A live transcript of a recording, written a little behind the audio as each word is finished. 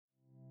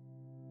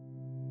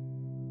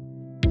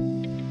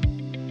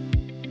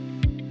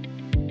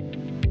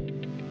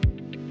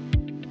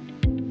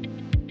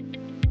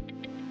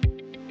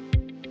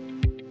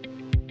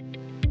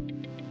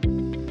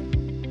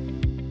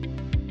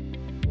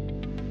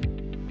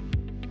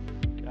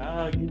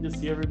Good to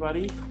see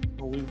everybody.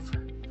 Well,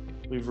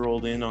 we've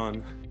rolled in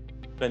on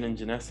Ben and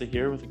Janessa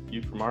here with a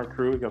few from our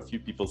crew. We got a few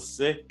people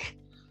sick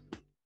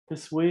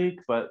this week,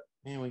 but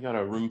man, we got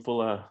a room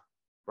full of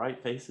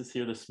bright faces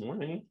here this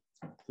morning.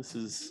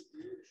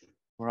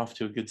 We're off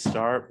to a good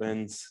start.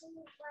 Ben's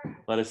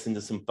led us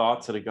into some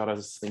thoughts that have got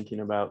us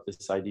thinking about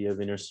this idea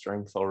of inner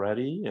strength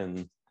already.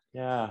 And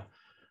yeah,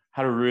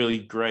 had a really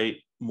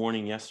great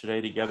morning yesterday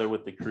together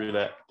with the crew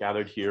that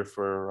gathered here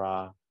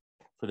for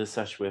this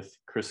session with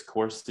Chris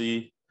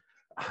Corsi.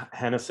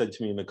 Hannah said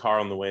to me in the car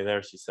on the way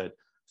there, she said,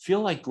 feel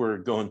like we're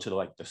going to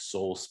like the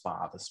soul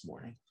spa this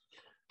morning.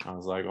 I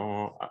was like,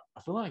 oh,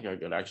 I feel like I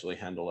could actually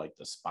handle like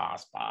the spa.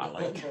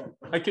 Like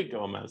I could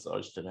go a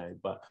massage today.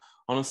 But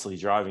honestly,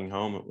 driving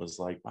home, it was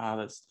like,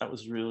 wow, that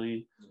was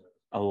really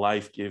a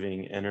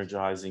life-giving,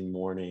 energizing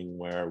morning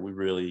where we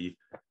really,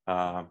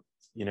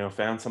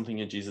 found something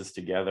in Jesus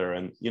together.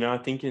 And, I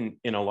think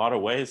in a lot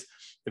of ways,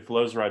 it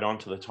flows right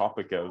onto the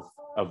topic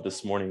of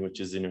this morning, which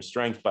is inner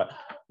strength. But,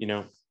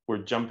 we're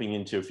jumping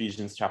into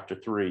Ephesians chapter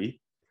 3.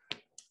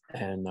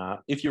 And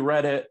if you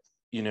read it,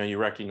 you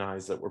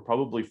recognize that we're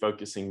probably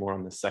focusing more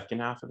on the second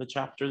half of the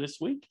chapter this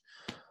week.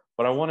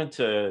 But I wanted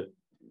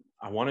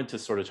to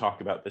sort of talk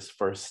about this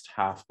first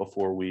half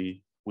before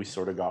we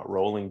sort of got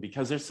rolling,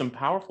 because there's some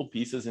powerful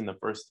pieces in the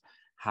first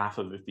half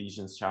of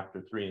Ephesians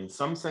chapter 3. In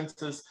some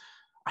senses,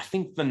 I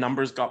think the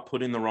numbers got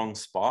put in the wrong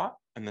spot,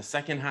 and the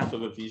second half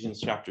of Ephesians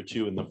chapter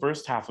 2 and the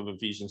first half of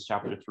Ephesians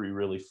chapter 3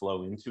 really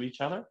flow into each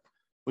other,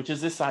 which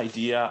is this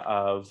idea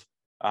of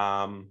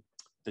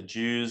the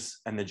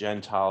Jews and the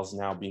Gentiles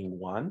now being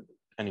one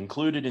and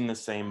included in the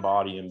same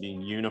body and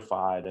being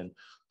unified, and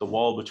the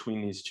wall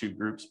between these two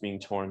groups being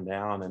torn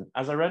down. And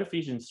as I read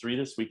Ephesians 3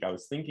 this week, I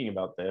was thinking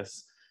about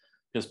this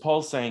because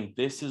Paul's saying,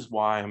 this is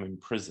why I'm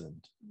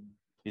imprisoned.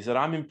 He said,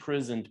 I'm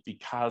imprisoned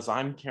because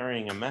I'm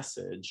carrying a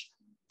message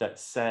that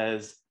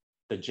says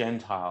the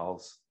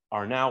Gentiles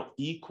are now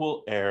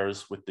equal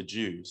heirs with the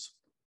Jews.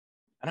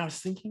 And I was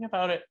thinking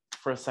about it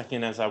for a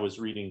second as I was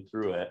reading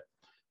through it,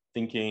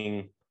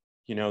 thinking,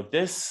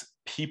 this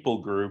people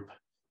group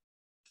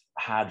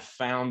had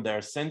found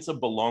their sense of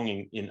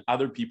belonging in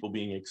other people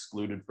being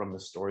excluded from the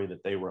story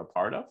that they were a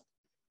part of.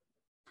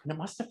 And it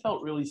must have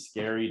felt really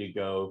scary to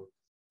go,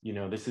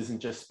 this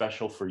isn't just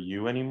special for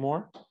you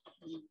anymore.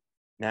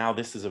 Now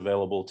this is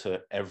available to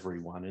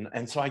everyone.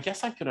 And so I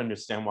guess I could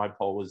understand why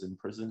Paul was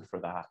imprisoned for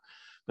that.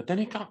 But then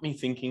it got me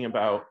thinking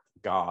about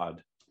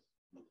God.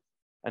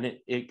 And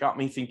it got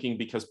me thinking,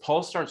 because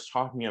Paul starts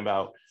talking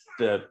about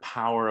the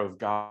power of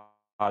God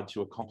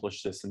to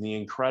accomplish this and the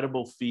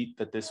incredible feat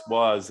that this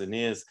was and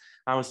is.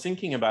 I was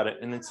thinking about it,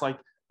 and it's like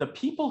the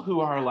people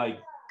who are like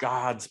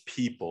God's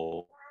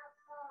people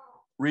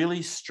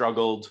really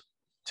struggled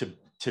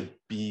to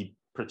be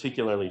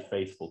particularly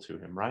faithful to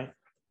him, right?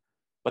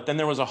 But then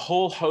there was a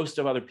whole host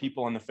of other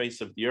people on the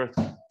face of the earth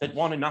that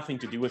wanted nothing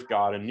to do with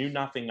God and knew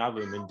nothing of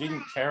him and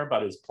didn't care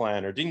about his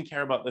plan or didn't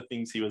care about the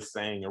things he was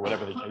saying or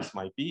whatever the case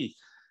might be.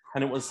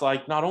 And it was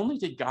like, not only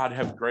did God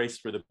have grace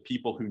for the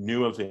people who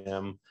knew of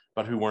him,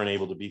 but who weren't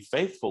able to be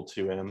faithful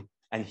to him,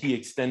 and he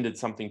extended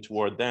something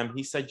toward them.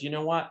 He said, you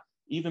know what?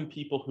 Even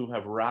people who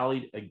have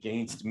rallied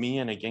against me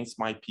and against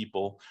my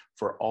people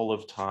for all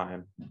of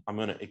time, I'm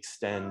going to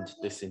extend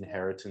this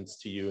inheritance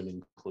to you and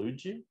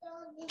include you.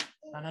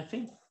 And I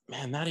think,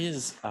 man, that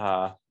is,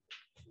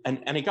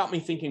 and it got me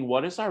thinking,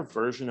 what is our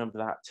version of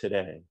that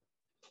today?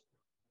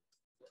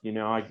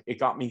 It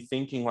got me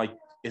thinking, like,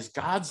 is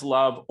God's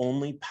love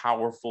only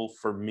powerful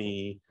for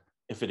me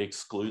if it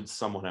excludes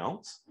someone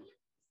else?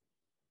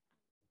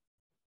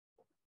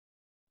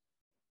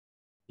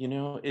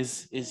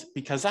 Is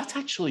because that's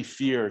actually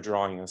fear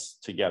drawing us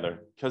together,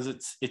 because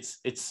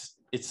it's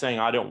saying,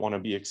 I don't want to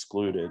be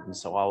excluded, and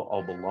so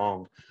I'll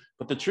belong.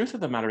 But the truth of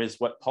the matter is,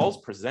 what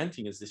Paul's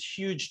presenting is this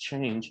huge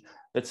change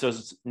that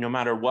says, no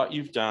matter what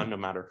you've done, no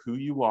matter who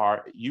you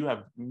are, you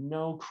have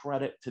no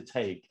credit to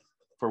take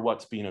for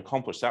what's being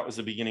accomplished. That was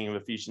the beginning of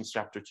Ephesians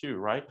chapter 2,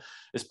 right?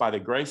 It's by the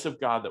grace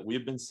of God that we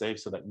have been saved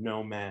so that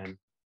no man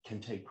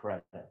can take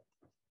credit.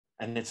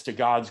 And it's to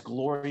God's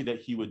glory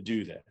that he would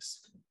do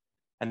this.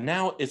 And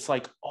now it's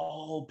like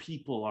all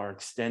people are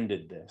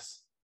extended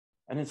this.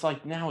 And it's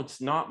like, now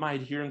it's not my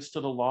adherence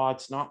to the law.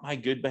 It's not my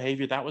good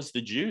behavior. That was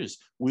the Jews.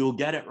 We'll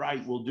get it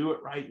right. We'll do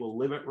it right. We'll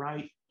live it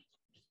right.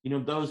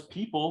 Those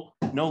people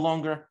no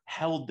longer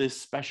held this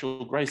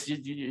special grace.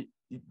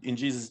 In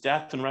Jesus'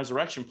 death and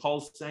resurrection,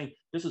 Paul's saying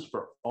this is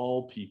for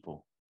all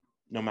people,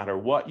 no matter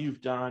what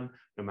you've done,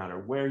 no matter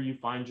where you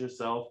find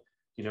yourself.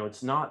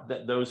 It's not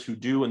that those who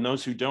do and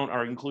those who don't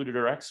are included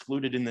or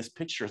excluded in this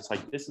picture. It's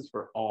like, this is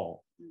for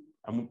all.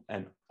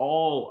 And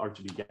all are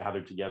to be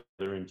gathered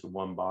together into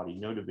one body,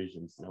 no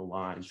divisions, no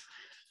lines.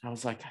 And I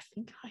was like, I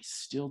think I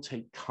still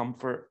take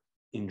comfort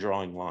in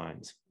drawing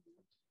lines.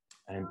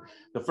 And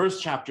the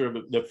first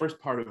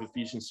part of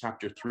Ephesians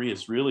chapter 3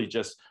 is really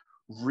just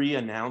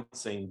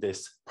re-announcing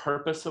this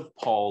purpose of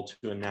Paul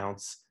to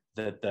announce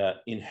that the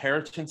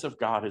inheritance of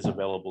God is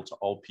available to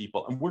all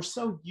people. And we're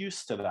so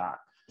used to that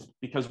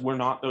because we're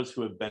not those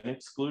who have been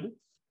excluded.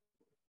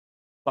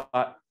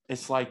 But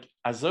it's like,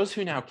 as those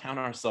who now count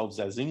ourselves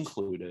as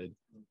included,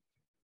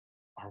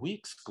 are we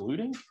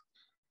excluding?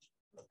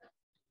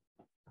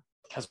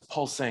 Because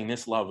Paul's saying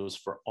this love is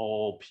for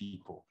all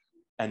people.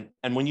 And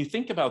when you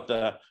think about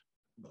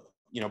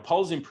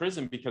Paul's in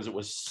prison because it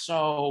was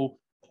so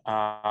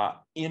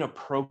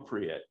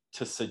inappropriate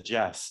to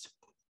suggest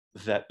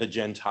that the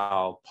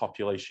Gentile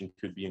population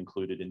could be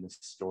included in this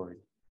story,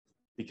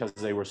 because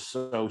they were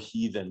so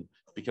heathen,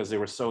 because they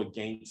were so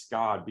against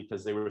God,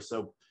 because they were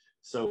so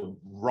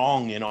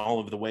wrong in all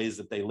of the ways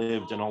that they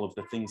lived and all of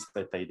the things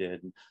that they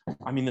did.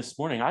 I mean, this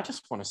morning, I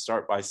just want to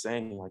start by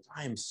saying, like,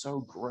 I am so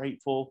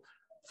grateful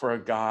for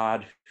a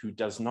God who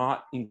does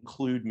not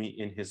include me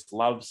in his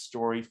love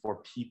story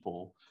for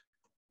people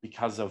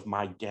because of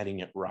my getting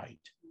it right.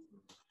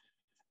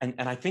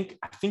 And I think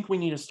we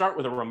need to start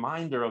with a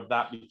reminder of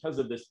that because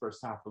of this first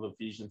half of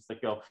Ephesians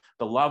that go,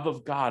 the love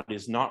of God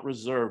is not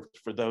reserved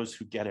for those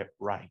who get it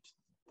right.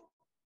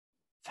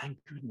 Thank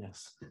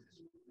goodness.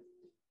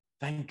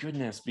 Thank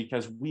goodness,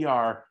 because we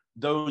are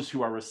those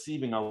who are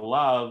receiving a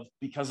love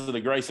because of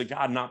the grace of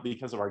God, not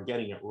because of our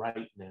getting it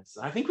rightness.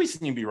 And I think we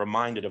need to be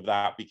reminded of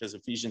that, because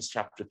Ephesians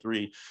chapter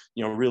 3,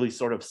 really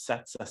sort of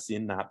sets us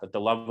in that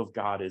the love of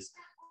God is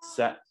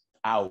set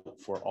out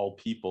for all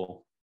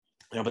people.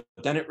 But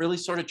then it really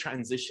sort of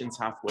transitions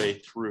halfway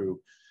through,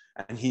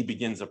 and he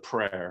begins a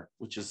prayer,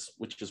 which is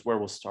where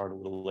we'll start a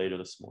little later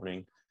this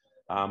morning.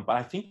 But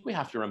I think we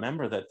have to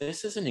remember that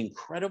this is an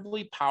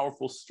incredibly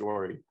powerful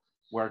story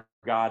where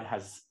God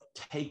has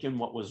taken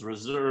what was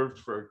reserved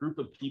for a group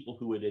of people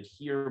who would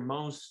adhere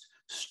most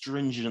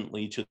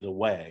stringently to the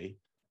way,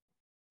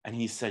 and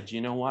he said,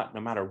 you know what?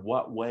 No matter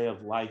what way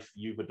of life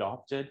you've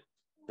adopted,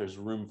 there's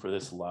room for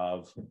this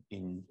love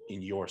in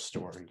your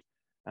story.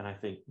 And I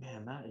think,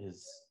 man, that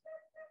is...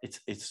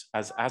 It's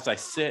as I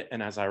sit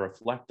and as I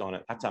reflect on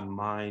it, that's a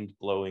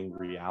mind-blowing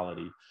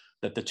reality,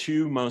 that the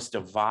two most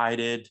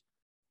divided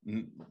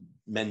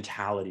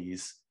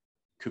mentalities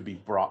could be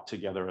brought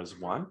together as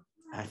one.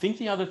 And I think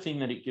the other thing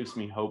that it gives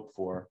me hope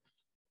for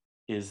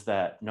is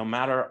that no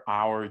matter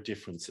our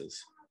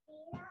differences,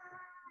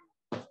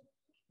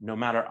 no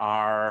matter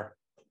our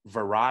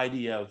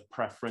variety of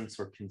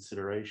preference or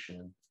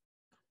consideration,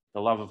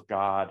 the love of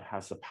God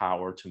has the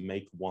power to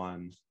make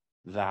one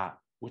that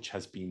which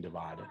has been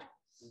divided.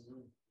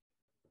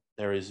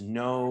 There is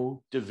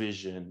no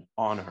division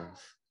on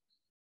earth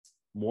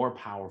more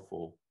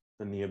powerful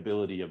than the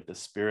ability of the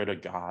Spirit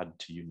of God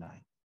to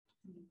unite.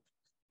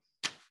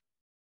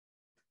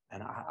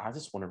 And I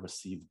just want to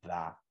receive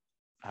that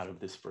out of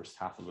this first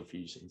half of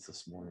Ephesians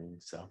this morning.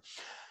 So,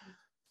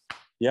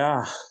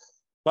 yeah,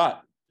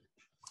 but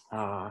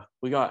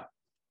we got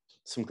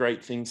some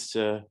great things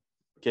to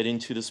get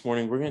into this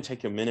morning. We're going to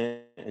take a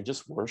minute and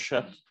just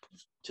worship,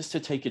 just to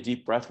take a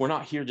deep breath. We're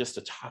not here just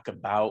to talk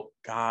about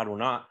God. We're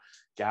not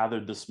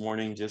gathered this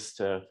morning just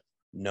to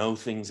know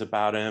things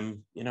about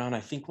him, and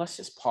I think let's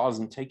just pause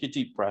and take a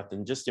deep breath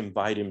and just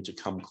invite him to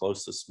come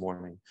close this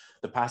morning.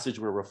 The passage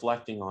we're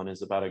reflecting on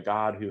is about a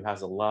God who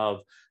has a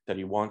love that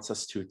he wants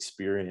us to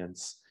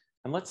experience.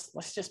 And let's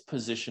just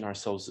position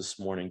ourselves this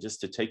morning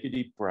just to take a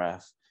deep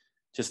breath,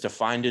 just to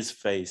find his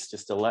face,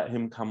 just to let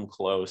him come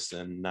close.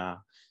 And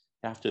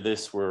after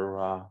this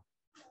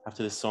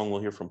song,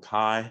 we'll hear from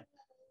Kai.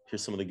 Hear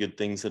some of the good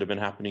things that have been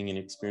happening and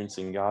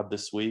experiencing God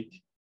this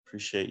week.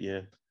 Appreciate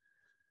you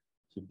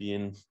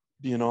being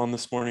on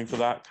this morning for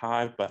that,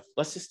 Kai. But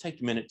let's just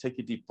take a minute, take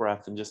a deep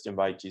breath, and just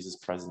invite Jesus'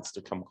 presence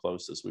to come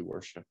close as we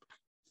worship.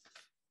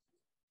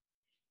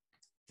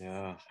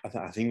 Yeah,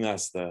 I think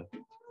that's the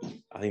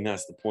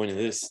point of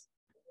this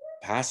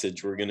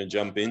passage we're going to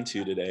jump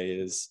into today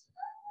is,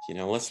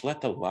 let's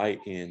let the light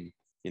in,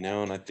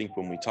 and I think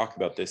when we talk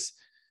about this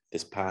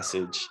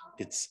passage,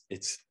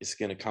 it's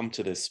going to come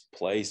to this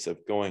place of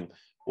going,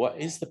 what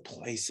is the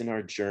place in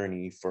our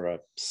journey for a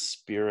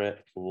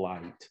spirit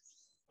light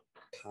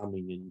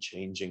coming and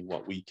changing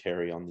what we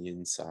carry on the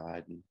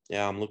inside? And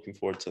yeah, I'm looking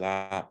forward to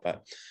that.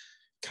 But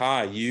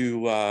Kai,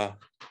 you've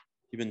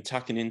been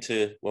tucking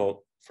into,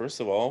 well,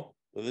 first of all,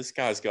 this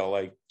guy's got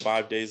like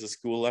 5 days of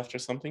school left or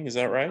something. Is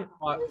that right?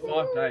 5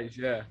 days,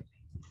 yeah.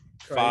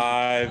 Crazy.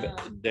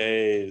 5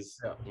 days,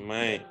 yeah.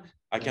 Mate.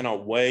 I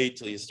cannot wait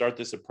till you start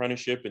this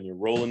apprenticeship and you're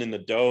rolling in the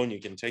dough and you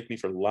can take me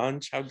for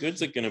lunch. How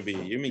good's it going to be?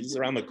 You mean just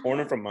around the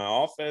corner from my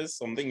office?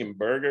 I'm thinking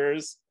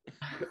burgers.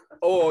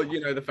 Or,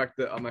 the fact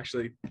that I'm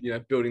actually,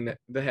 building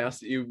the house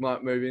that you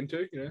might move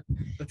into,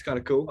 that's kind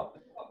of cool.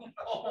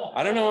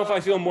 I don't know if I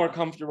feel more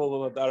comfortable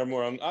with that or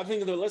more. I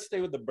think let's stay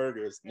with the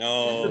burgers.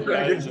 No,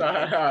 that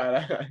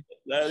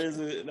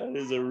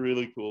is a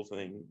really cool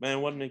thing.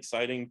 Man, what an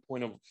exciting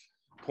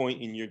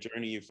point in your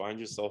journey you find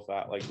yourself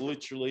at. Like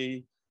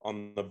literally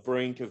on the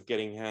brink of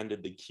getting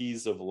handed the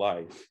keys of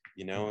life.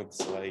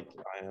 It's like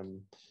I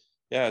am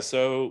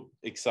so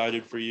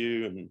excited for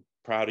you and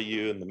proud of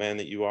you and the man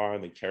that you are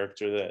and the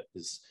character that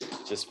is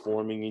just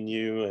forming in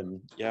you. And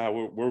yeah,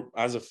 we're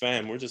as a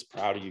fan, we're just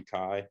proud of you,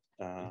 Kai.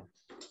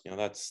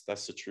 That's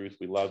the truth.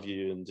 We love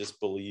you and just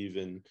believe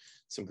in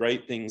some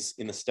great things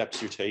in the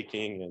steps you're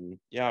taking. And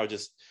yeah, I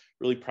just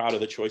really proud of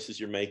the choices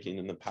you're making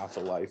and the path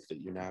of life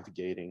that you're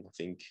navigating. I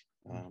think,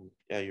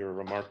 you're a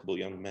remarkable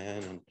young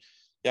man, and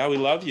we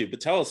love you.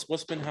 But tell us,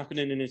 what's been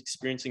happening and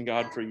experiencing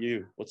God for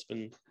you? What's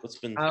been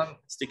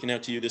sticking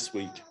out to you this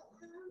week?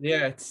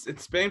 Yeah,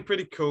 it's been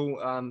pretty cool.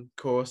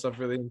 Course, I've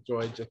really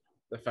enjoyed just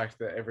the fact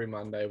that every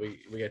Monday we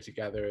get to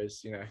gather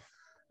as, a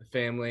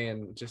family,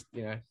 and just,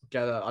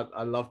 gather.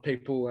 I love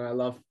people, and I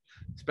love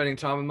spending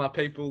time with my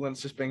people, and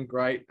it's just been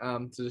great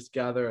to just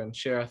gather and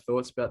share our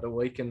thoughts about the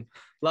week. And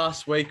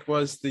last week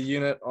was the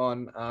unit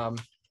on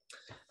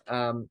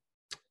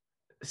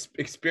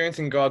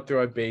experiencing God through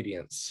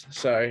obedience.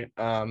 So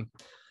and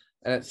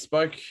it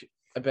spoke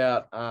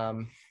about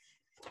a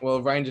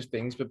range of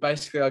things, but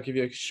basically I'll give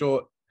you a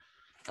short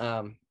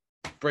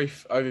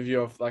brief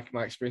overview of like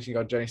my experiencing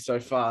God journey so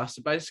far.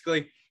 So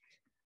basically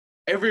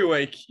every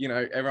week,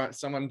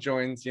 someone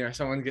joins,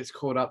 someone gets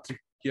called up to,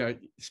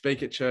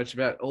 speak at church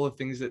about all the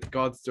things that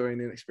God's doing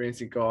in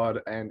experiencing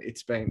God. And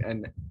it's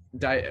been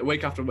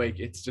week after week,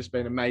 it's just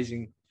been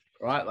amazing,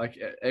 right? Like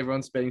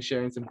everyone's been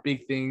sharing some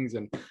big things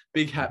and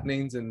big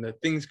happenings and the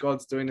things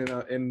God's doing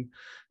in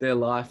their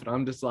life. And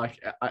I'm just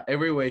like,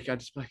 every week I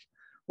just like,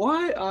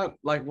 why isn't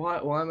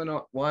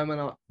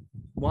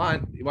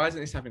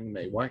this happening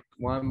to me? Why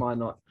am I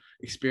not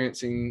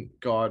experiencing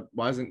God?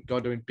 Why isn't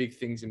God doing big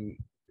things in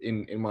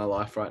my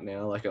life right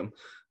now? Like I'm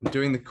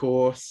doing the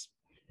course,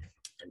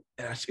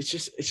 and it's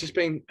just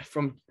been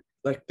from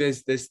like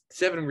there's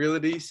 7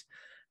 realities,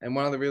 and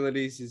one of the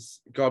realities is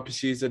God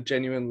pursues a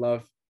genuine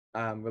love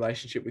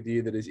relationship with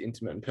you that is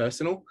intimate and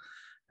personal,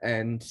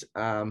 and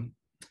I've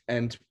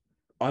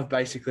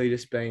basically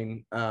just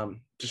been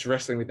just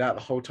wrestling with that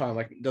the whole time.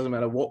 Like it doesn't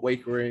matter what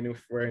week we're in,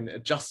 if we're in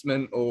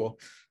adjustment or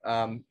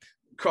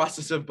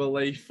crisis of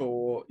belief,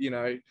 or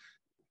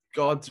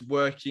God's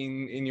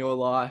working in your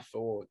life,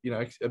 or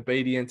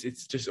obedience.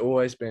 It's just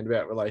always been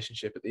about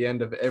relationship. At the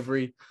end of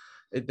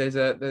in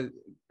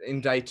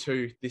day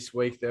 2 this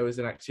week, there was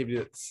an activity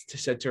that's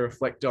said to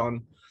reflect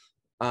on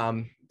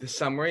the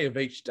summary of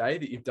each day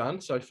that you've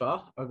done so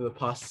far over the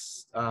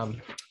past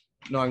 9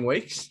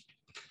 weeks.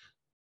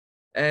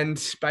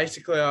 And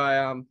basically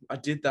I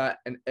did that,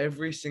 and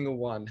every single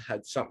one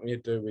had something to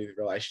do with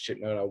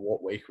relationship, no matter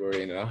what week we're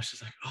in. And I was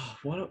just like, oh,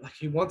 what? Like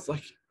he wants,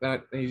 like,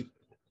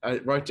 I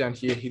wrote down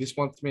here, he just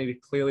wants me to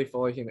clearly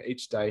follow him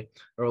each day,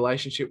 a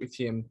relationship with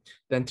him,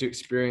 then to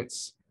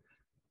experience,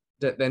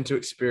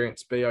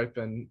 be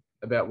open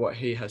about what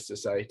he has to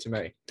say to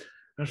me.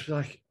 And I was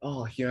like,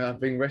 oh,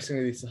 I've been wrestling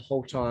with this the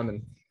whole time.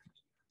 And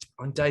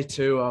on day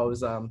 2, I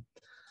was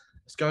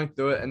going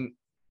through it, and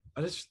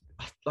I just,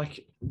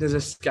 like, there's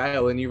a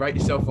scale, and you rate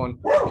yourself on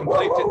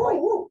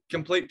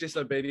complete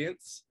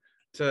disobedience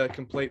to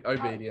complete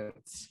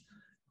obedience.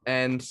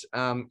 And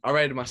I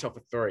rated myself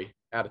a 3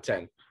 out of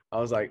 10. I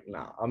was like,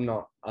 no, I'm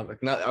not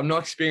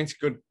experiencing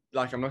good,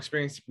 like I'm not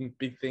experiencing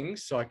big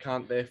things, so I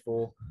can't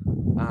therefore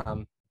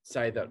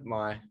say that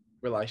my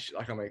relation,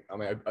 like I'm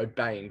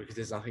obeying, because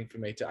there's nothing for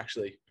me to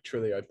actually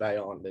truly obey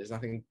on. There's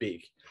nothing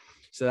big.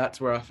 So that's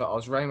where I felt I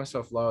was rating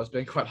myself low. I was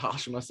being quite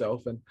harsh on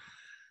myself. And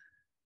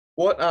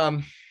what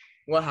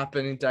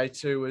happened in day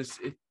 2 was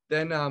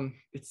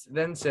it's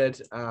then said,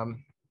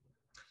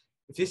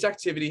 if this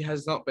activity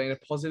has not been a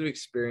positive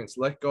experience,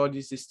 let God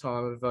use this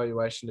time of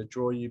evaluation to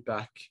draw you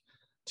back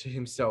to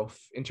himself,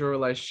 into a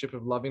relationship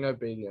of loving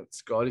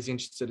obedience. God is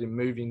interested in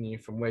moving you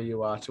from where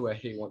you are to where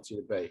he wants you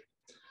to be.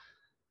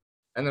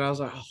 And then I was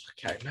like, oh,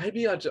 okay,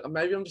 maybe I'm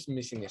just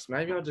missing this.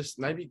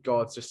 Maybe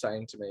God's just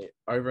saying to me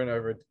over and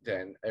over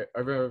again,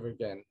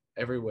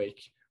 every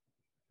week,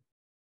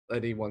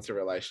 that he wants a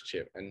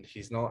relationship, and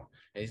he's not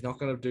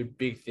going to do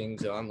big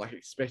things that I'm like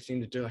expecting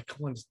him to do. Like,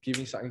 come on, just give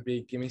me something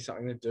big, give me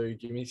something to do,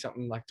 give me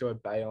something like to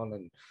obey on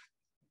and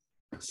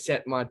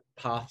set my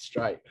path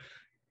straight.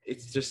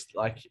 It's just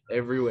like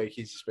every week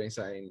he's just been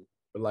saying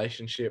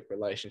relationship,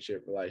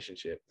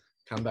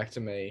 come back to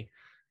me,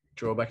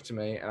 draw back to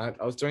me. And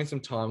I was doing some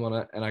time on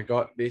it, and I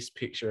got this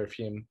picture of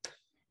him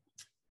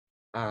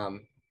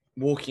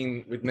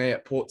walking with me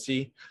at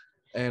Portsea,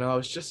 and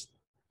I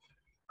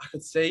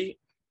could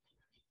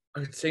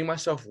see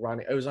myself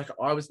running. It was like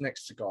I was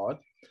next to God.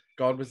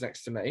 God was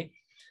next to me.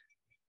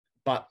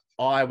 But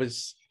I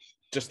was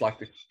just like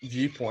the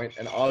viewpoint,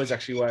 and I was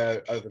actually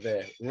way over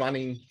there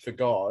running for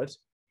God,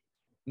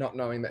 not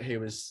knowing that he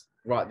was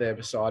right there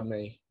beside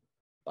me,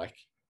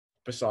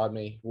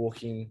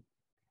 walking,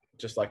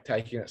 just like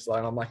taking it slow.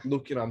 And I'm like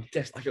looking, I'm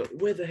just like,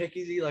 where the heck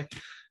is he? Like,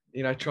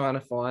 trying to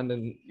find.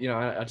 And,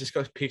 I just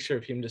got a picture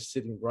of him just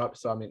sitting right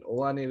beside me. And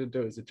all I need to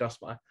do is adjust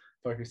my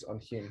focus on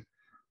him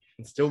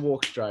and still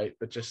walk straight,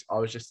 but I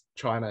was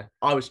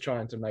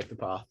trying to make the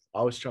path.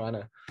 I was trying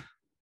to,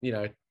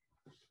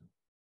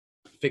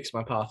 fix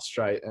my path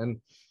straight. And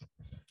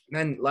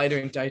then later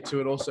in day 2,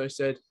 it also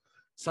said,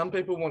 some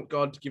people want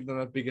God to give them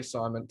a big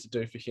assignment to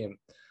do for him.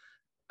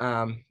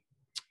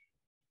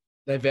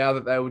 They vow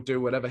that they will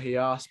do whatever he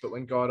asks, but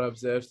when God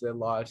observes their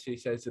lives, he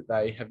says that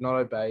they have not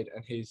obeyed,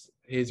 and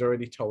he's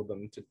already told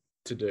them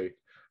to do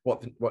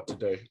what to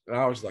do. And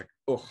I was like,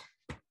 oh,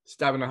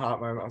 stab in the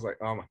heart moment. I was like,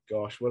 oh my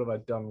gosh, what have I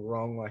done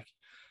wrong? Like,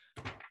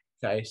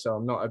 okay, so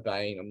I'm not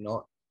obeying, I'm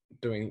not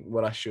doing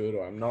what I should,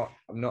 or I'm not,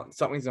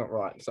 something's not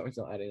right, something's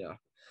not adding up.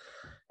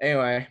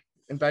 Anyway,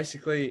 and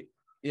basically,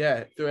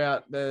 yeah,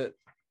 throughout the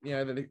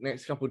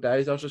next couple of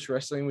days, I was just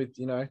wrestling with,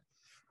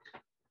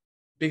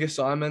 big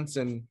assignments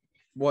and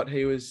what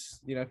he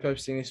was,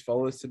 purposing his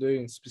followers to do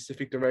in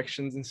specific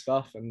directions and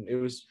stuff. And it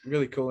was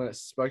really cool. And it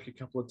spoke a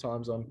couple of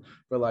times on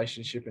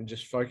relationship and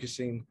just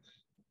focusing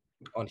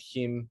on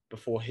him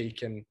before he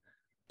can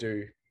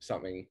do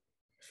something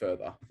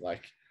further,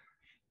 like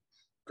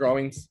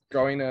growing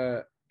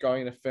a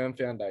firm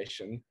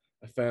foundation,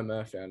 a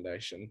firmer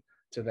foundation,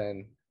 to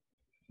then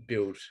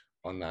build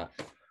on that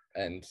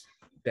and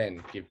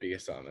then give big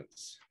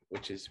assignments,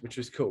 which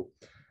was cool.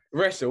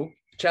 Wrestle,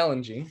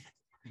 challenging,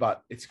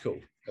 but it's cool.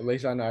 At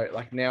least I know,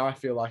 like, now I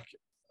feel like,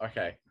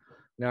 okay,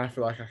 now I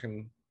feel like I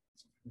can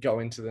go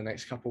into the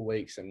next couple of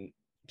weeks and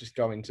just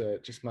go into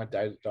just my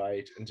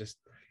day-to-day and just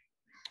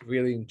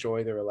really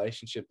enjoy the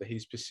relationship that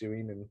he's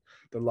pursuing and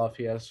the love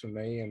he has for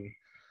me. And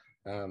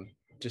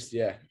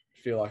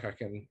feel like I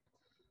can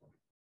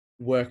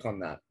work on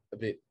that a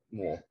bit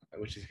more,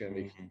 which is going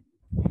to be,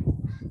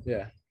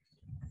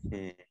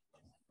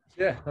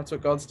 that's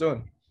what God's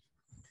doing.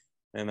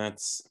 And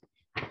that's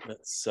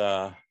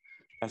a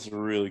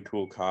really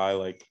cool, Kai.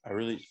 Like, I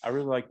really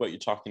like what you're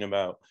talking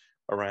about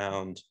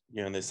around,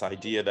 this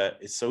idea that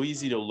it's so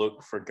easy to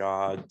look for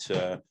God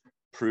to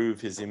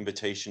prove his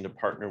invitation to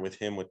partner with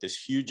him with this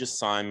huge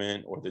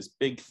assignment or this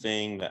big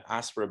thing that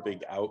asks for a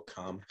big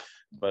outcome.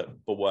 But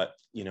what,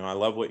 I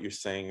love what you're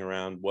saying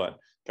around what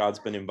God's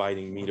been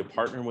inviting me to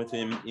partner with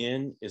him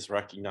in is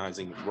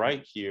recognizing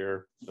right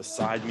here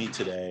beside me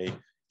today,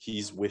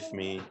 he's with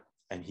me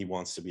and he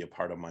wants to be a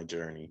part of my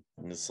journey.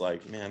 And it's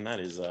like, man,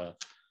 that is a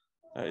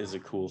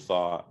cool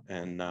thought.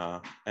 And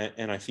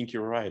I think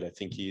you're right. I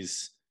think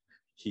he's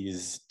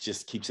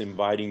just keeps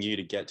inviting you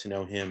to get to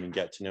know him and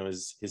get to know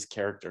his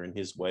character and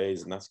his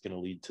ways. And that's going to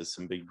lead to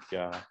some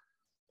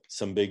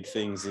big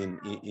things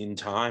in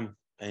time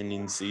and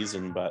in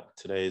season. But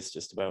today is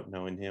just about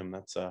knowing him.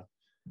 That's a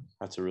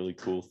really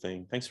cool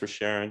thing. Thanks for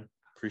sharing.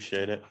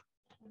 Appreciate it.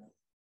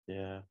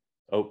 Yeah.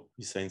 Oh,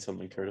 he's saying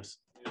something, Curtis.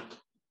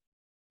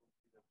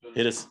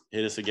 Hit us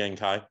again,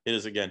 Kai. Hit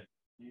us again.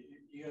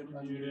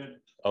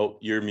 Oh,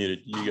 you're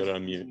muted. You got to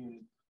unmute.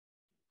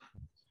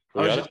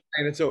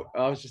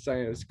 I was just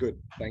saying it was good.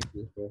 Thank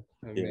you for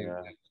having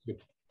me.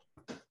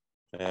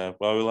 Yeah.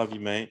 Well, we love you,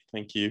 mate.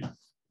 Thank you.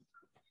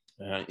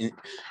 And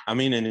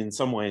in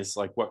some ways,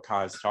 like what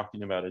Kai is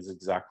talking about is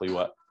exactly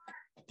what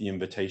the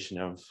invitation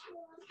of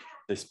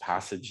this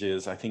passage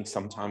is. I think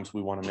sometimes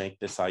we want to make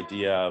this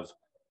idea of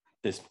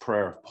this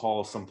prayer of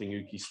Paul something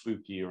ooky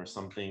spooky or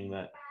something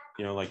that,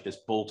 like this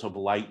bolt of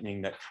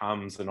lightning that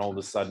comes and all of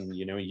a sudden,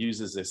 he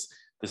uses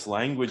this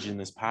language in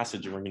this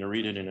passage, and we're going to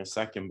read it in a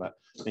second, but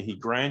may he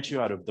grant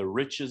you out of the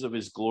riches of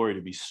his glory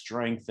to be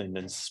strengthened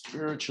and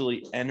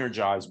spiritually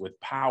energized with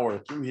power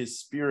through his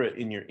spirit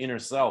in your inner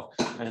self.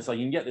 And it's like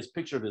you can get this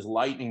picture of this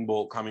lightning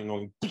bolt coming,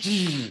 going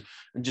and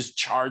just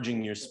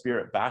charging your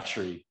spirit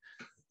battery.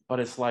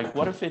 But it's like,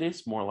 what if it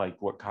is more like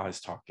what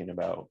Kai's talking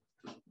about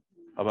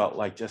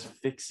like just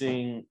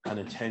fixing an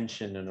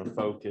attention and a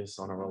focus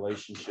on a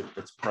relationship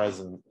that's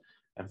present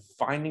and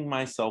finding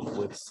myself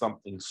with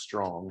something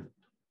strong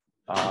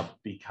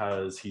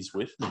because he's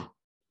with me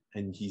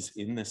and he's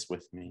in this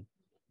with me.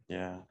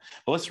 Yeah.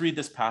 Well, let's read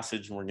this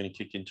passage and we're going to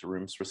kick into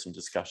rooms for some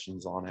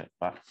discussions on it.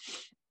 But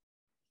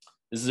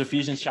this is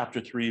Ephesians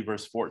chapter 3,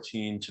 verse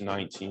 14 to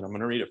 19. I'm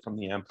going to read it from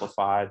the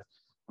Amplified.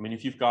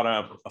 If you've got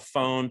a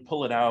phone,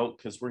 pull it out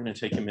because we're going to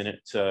take a minute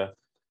to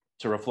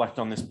reflect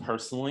on this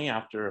personally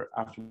after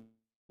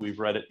we've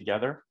read it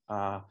together.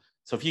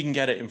 So if you can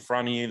get it in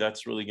front of you,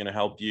 that's really going to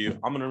help you.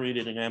 I'm going to read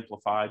it in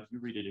Amplified. You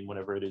read it in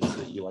whatever it is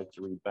that you like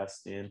to read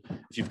best in.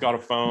 If you've got a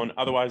phone,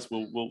 otherwise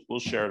we'll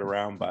share it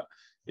around. But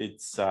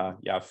it's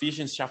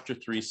Ephesians chapter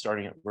 3,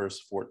 starting at verse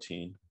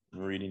 14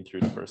 and reading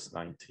through to verse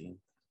 19.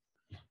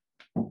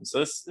 So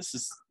this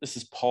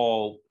is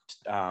Paul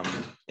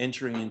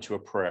entering into a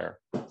prayer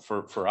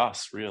for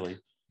us, really.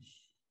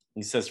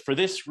 He says, "For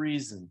this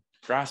reason,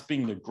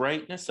 grasping the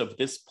greatness of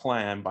this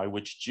plan by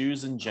which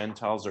Jews and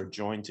Gentiles are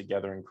joined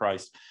together in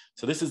Christ."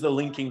 So this is the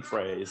linking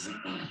phrase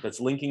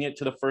that's linking it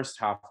to the first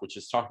half, which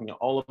is talking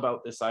all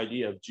about this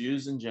idea of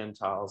Jews and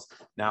Gentiles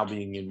now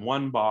being in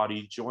one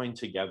body, joined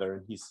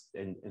together.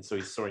 And so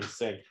he's sort of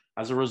saying,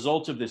 as a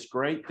result of this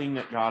great thing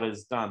that God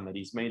has done, that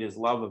he's made his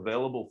love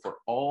available for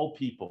all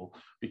people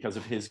because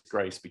of his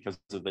grace, because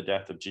of the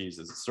death of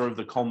Jesus. It's sort of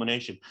the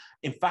culmination.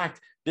 In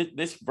fact,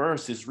 this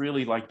verse is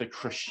really like the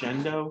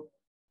crescendo.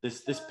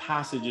 This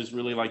passage is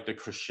really like the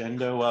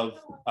crescendo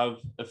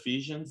of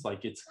Ephesians.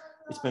 Like it's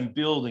been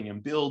building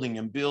and building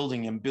and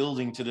building and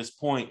building to this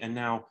point, and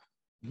now,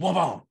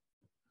 boom,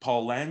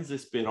 Paul lands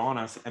this bit on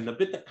us. And the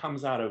bit that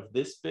comes out of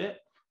this bit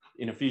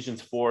in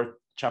Ephesians 4,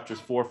 chapters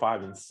 4,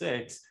 5, and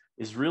 6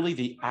 is really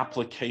the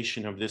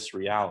application of this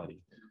reality.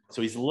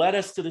 So he's led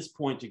us to this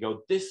point to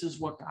go, this is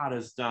what God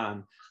has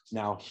done.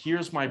 Now,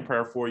 here's my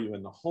prayer for you.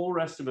 And the whole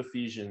rest of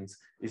Ephesians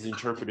is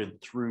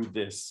interpreted through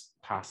this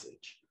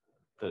passage.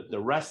 the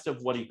rest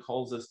of what he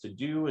calls us to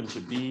do and to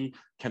be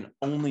can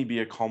only be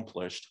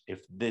accomplished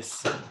if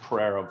this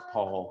prayer of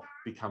Paul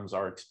becomes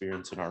our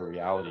experience and our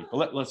reality.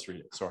 But let's read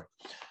it, sorry.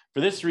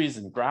 For this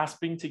reason,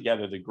 grasping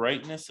together the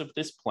greatness of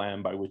this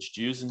plan by which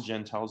Jews and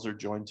Gentiles are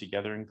joined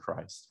together in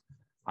Christ,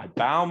 I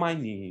bow my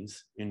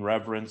knees in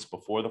reverence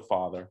before the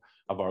Father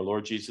of our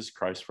Lord Jesus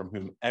Christ, from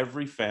whom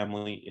every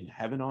family in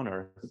heaven on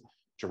earth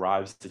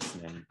derives its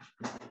name,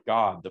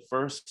 God, the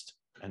first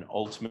and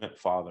ultimate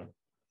Father.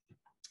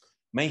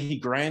 May he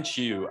grant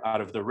you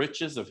out of the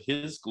riches of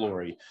his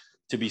glory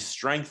to be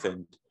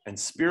strengthened and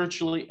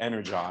spiritually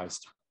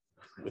energized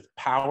with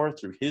power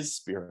through his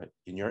Spirit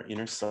in your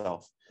inner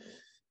self,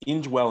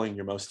 indwelling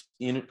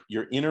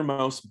your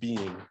innermost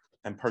being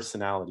and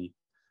personality,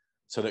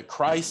 so that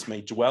Christ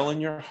may dwell in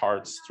your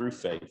hearts through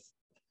faith.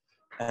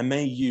 And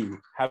may you,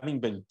 having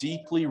been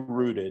deeply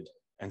rooted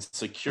and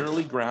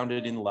securely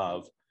grounded in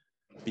love,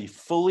 be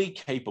fully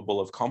capable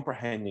of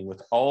comprehending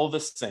with all the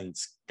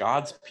saints,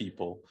 God's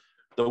people,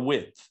 the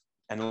width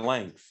and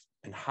length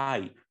and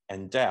height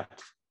and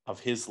depth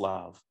of his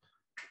love,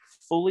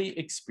 fully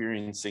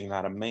experiencing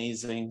that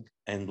amazing,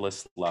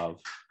 endless love,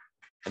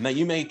 and that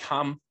you may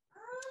come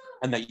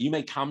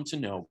to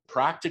know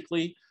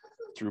practically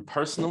through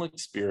personal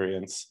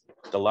experience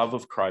the love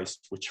of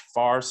Christ, which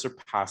far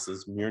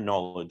surpasses mere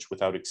knowledge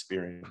without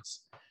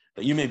experience,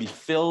 that you may be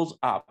filled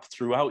up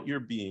throughout your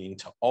being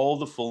to all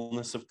the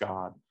fullness of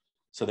God,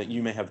 so that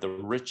you may have the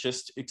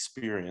richest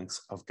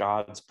experience of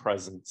God's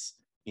presence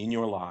in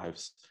your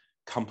lives,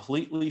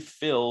 completely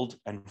filled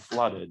and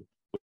flooded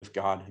with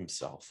God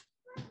himself.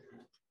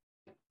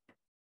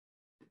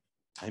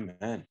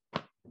 Amen.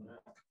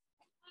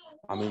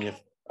 I mean,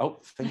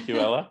 thank you,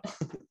 Ella.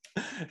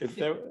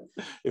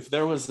 if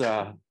there was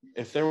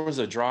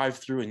a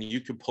drive-through and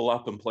you could pull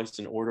up and place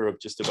an order of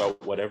just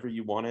about whatever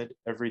you wanted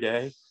every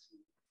day,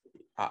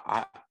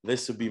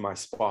 this would be my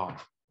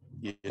spot.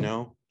 You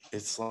know,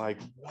 it's like,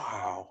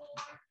 wow.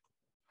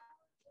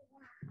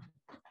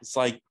 It's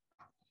like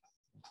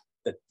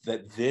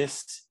that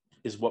this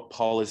is what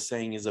Paul is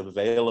saying is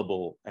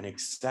available and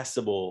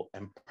accessible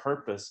and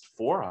purposed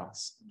for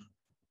us.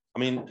 I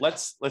mean,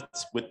 let's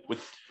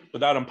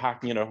without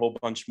unpacking it a whole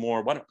bunch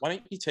more, why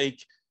don't you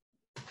take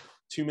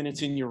 2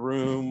 minutes in your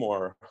room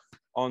or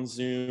on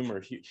Zoom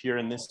or here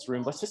in this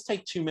room? Let's just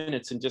take 2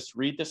 minutes and just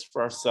read this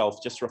for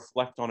ourselves. Just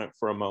reflect on it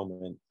for a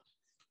moment.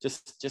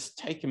 Just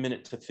take a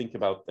minute to think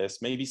about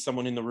this. Maybe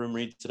someone in the room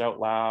reads it out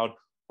loud,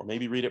 or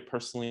maybe read it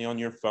personally on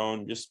your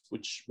phone, just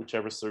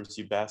whichever serves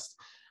you best.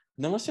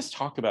 And then let's just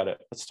talk about it.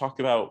 Let's talk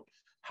about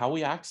how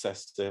we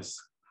access this.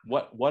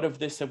 What of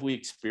this have we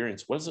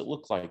experienced? What does it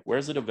look like? Where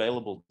is it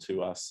available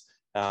to us?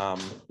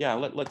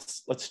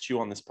 Let's chew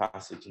on this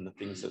passage and the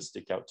things that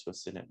stick out to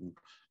us in it. And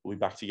we'll be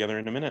back together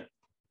in a minute.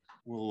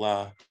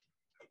 We'll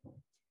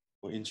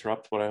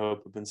interrupt what I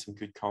hope have been some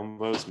good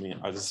convos.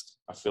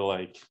 I feel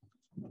like,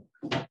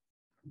 in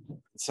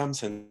some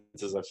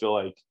senses, I feel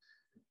like,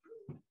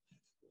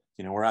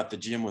 you know, we're at the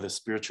gym with a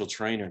spiritual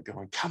trainer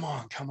going, come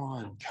on.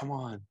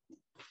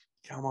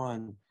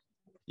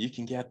 You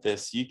can get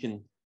this. You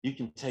can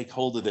take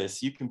hold of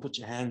this. You can put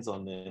your hands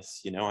on this.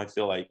 You know, I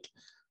feel like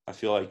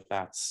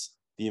that's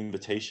the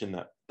invitation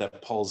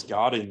that Paul's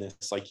got in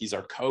this. Like, he's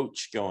our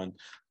coach going,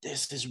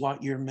 this is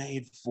what you're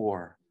made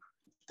for.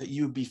 That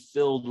you be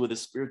filled with a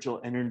spiritual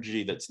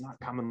energy that's not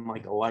coming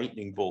like a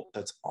lightning bolt,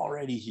 that's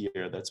already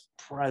here, that's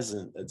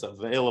present, that's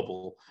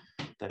available,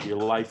 that your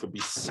life would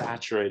be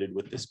saturated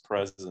with this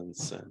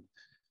presence. And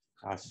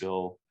I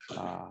feel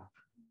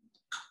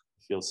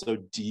so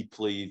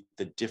deeply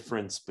the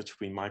difference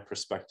between my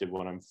perspective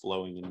when I'm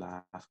flowing in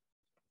that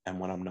and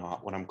when I'm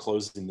not, when I'm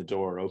closing the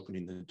door,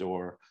 opening the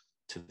door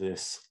to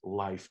this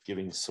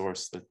life-giving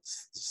source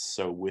that's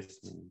so with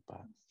me.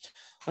 But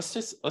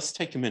let's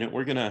take a minute.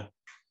 We're gonna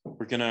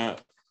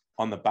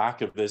on the back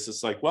of this,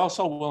 it's like, well, it's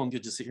all well and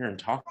good to sit here and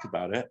talk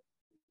about it.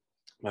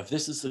 But if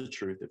this is the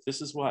truth, if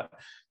this is what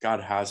God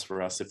has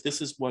for us, if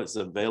this is what is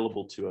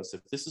available to us,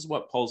 if this is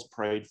what Paul's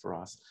prayed for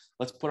us,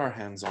 let's put our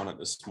hands on it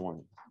this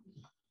morning.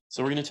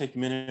 So we're going to take a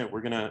minute. We're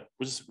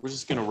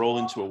just going to roll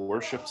into a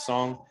worship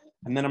song,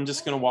 and then I'm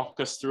just going to walk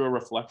us through a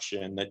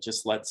reflection that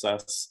just lets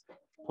us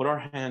put our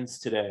hands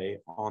today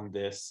on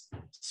this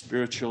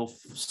spiritual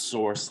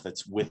source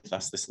that's with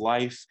us, this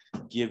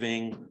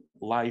life-giving,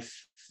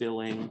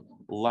 life-filling,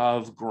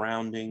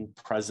 love-grounding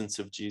presence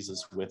of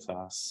Jesus with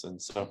us. And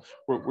so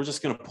we're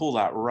just going to pull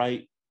that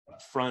right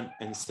front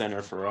and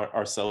center for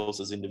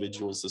ourselves as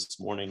individuals this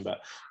morning.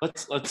 But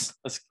let's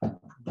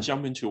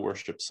jump into a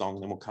worship song,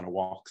 and then we'll kind of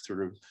walk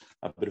through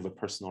a bit of a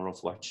personal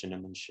reflection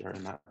and then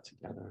sharing that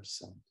together.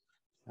 So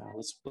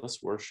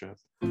let's worship.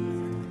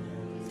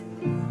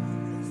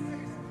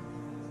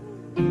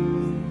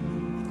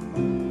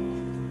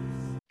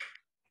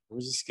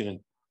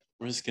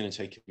 We're just gonna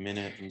take a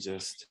minute and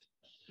just,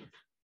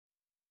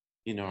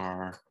 in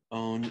our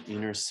own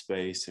inner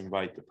space,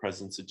 invite the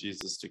presence of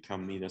Jesus to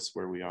come meet us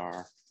where we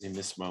are in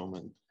this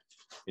moment,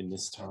 in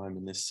this time,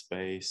 in this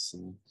space.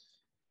 And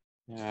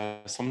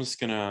so I'm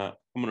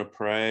gonna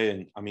pray.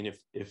 And I mean,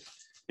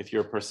 if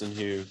you're a person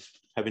who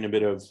having a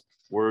bit of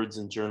words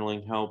and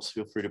journaling helps,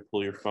 feel free to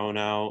pull your phone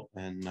out.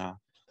 And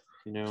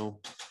we're going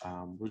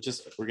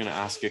to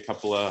ask we're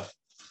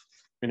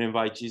going to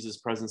invite Jesus'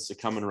 presence to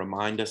come and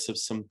remind us of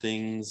some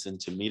things and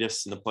to meet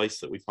us in the place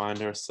that we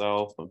find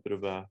ourselves. A bit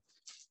of a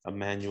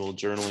manual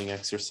journaling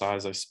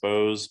exercise, I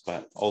suppose,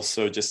 but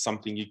also just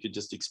something you could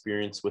just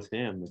experience with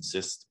him. It's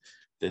just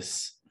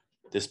this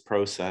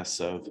process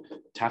of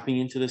tapping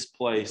into this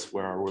place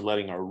where we're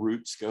letting our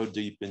roots go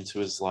deep into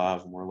his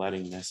love, and we're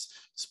letting this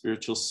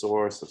spiritual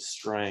source of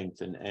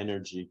strength and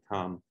energy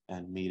come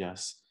and meet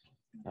us.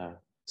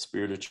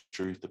 Spirit of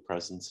truth, the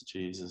presence of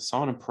Jesus. So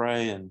I want to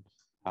pray, and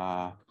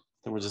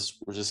then we're just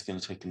going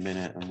to take a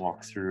minute and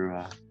walk through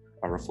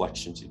a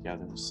reflection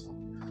together. So,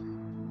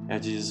 yeah,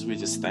 Jesus, we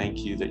just thank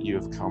you that you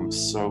have come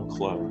so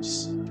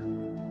close.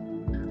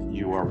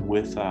 You are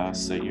with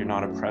us, that you're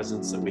not a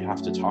presence that we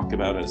have to talk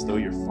about as though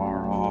you're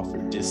far off or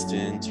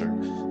distant or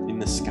in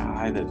the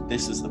sky, that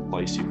this is the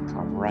place you've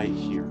come right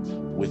here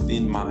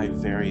within my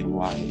very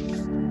life,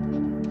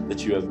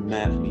 that you have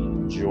met me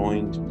and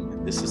joined me.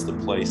 This is the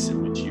place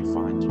in which you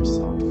find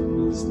yourself.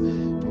 Please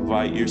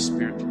invite your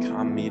Spirit to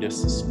come meet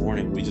us this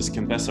morning. We just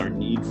confess our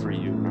need for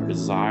you and our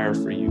desire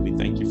for you. We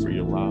thank you for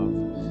your love.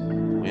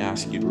 We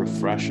ask you to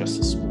refresh us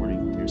this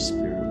morning with your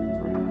Spirit, we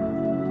pray.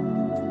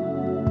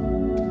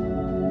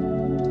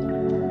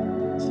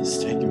 So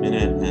just take a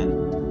minute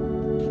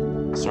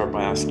and start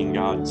by asking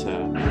God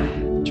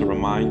to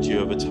remind you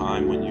of a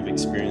time when you've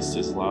experienced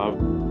his love,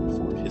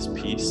 for his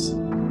peace.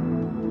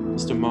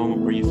 Just a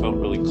moment where you felt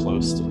really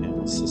close to him.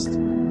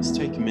 Let's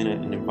take a minute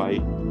and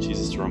invite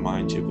Jesus to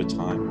remind you of a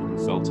time when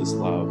you felt his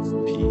love,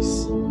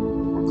 peace,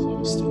 or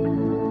close to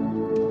him.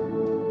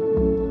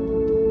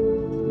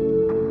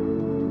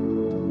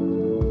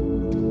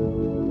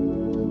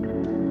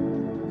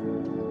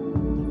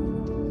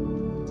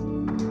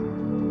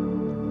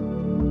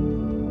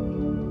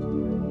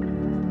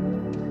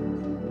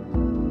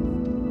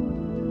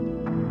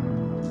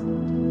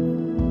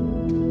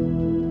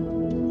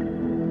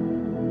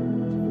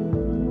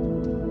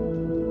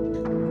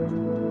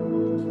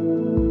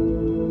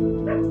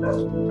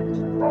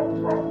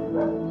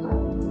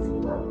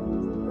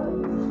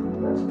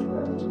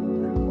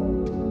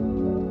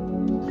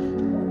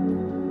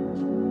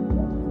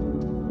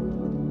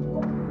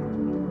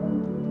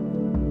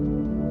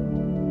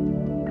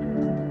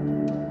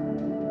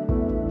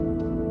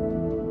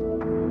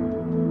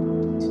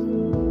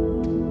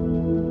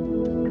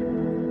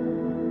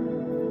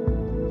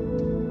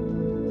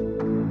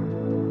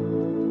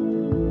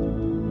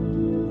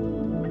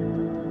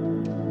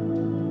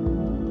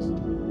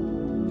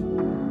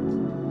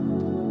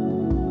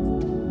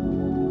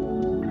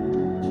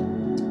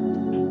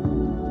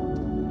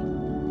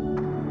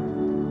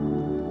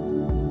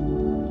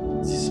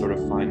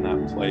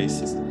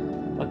 Place is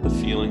let the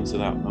feelings of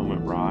that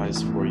moment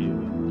rise for you.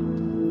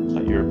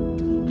 Let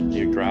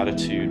your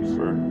gratitude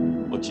for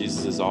what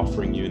Jesus is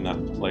offering you in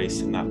that place,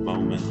 in that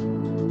moment,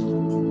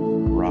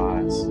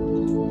 rise.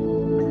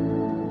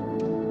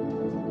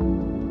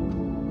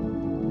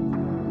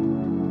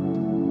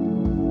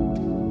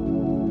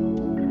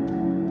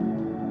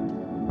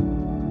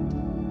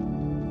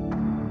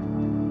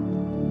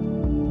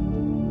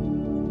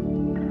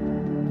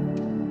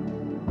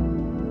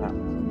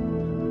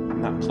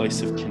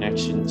 Place of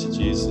connection to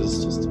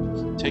Jesus, just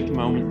take a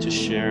moment to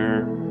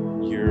share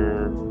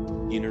your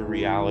inner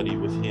reality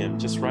with him,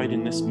 just right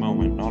in this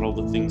moment, not all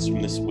the things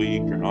from this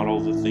week or not all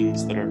the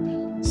things that are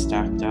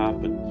stacked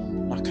up,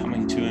 and not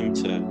coming to him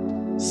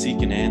to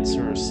seek an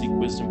answer or seek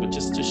wisdom, but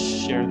just to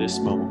share this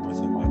moment with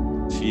him.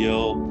 I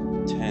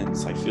feel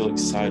tense, I feel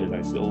excited,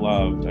 I feel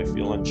loved, I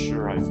feel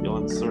unsure, I feel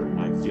uncertain,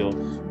 I feel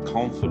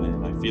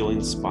confident, I feel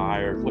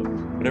inspired,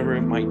 whatever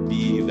it might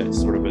be, that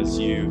sort of as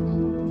you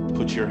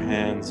put your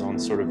hands on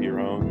sort of your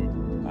own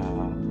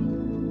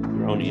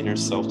inner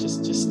self,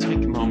 just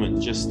take a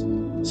moment, just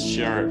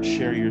share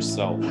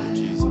yourself with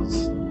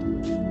Jesus.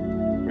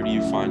 Where do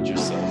you find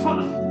yourself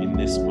in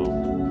this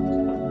moment?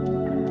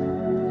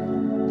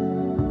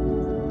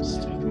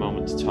 Just take a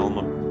moment to tell him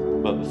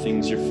about the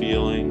things you're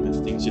feeling, the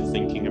things you're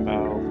thinking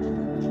about.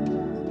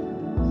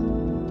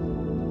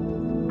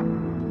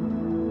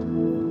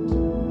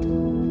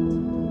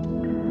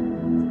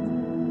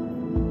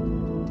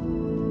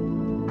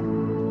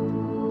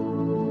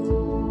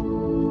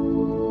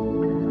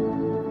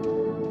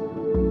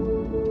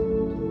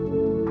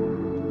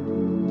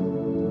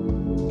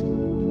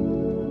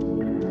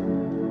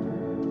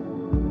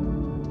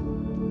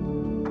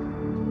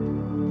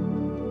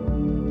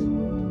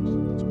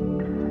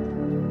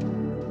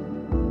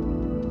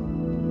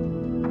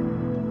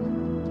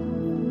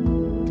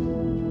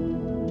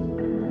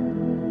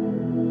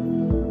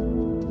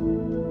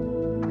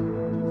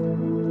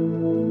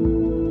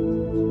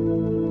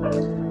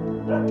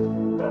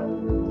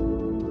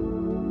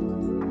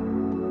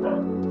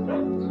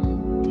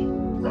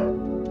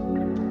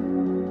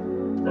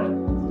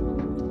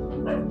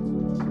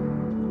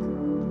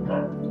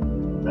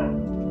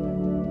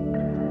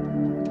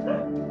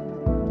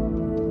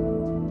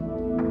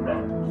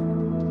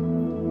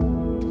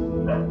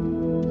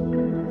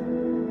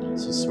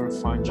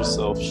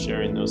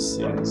 those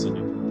sins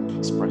and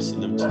expressing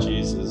them to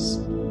Jesus.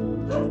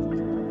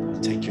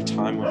 Take your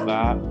time with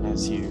that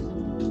as you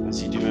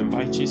do.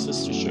 Invite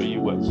Jesus to show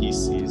you what he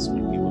sees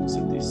when he looks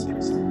at these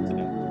things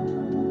today.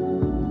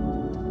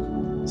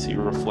 As he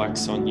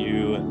reflects on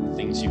you and the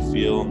things you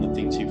feel and the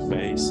things you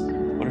face,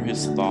 what are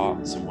his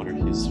thoughts and what are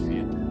his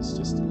feelings?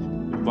 Just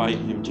invite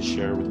him to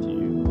share with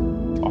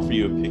you, offer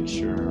you a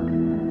picture,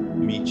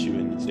 meet you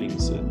in the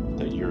things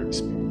that you're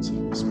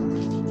experiencing this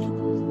morning.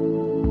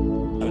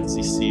 How does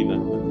he see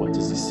them, and what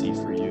does he see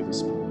for you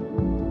this morning?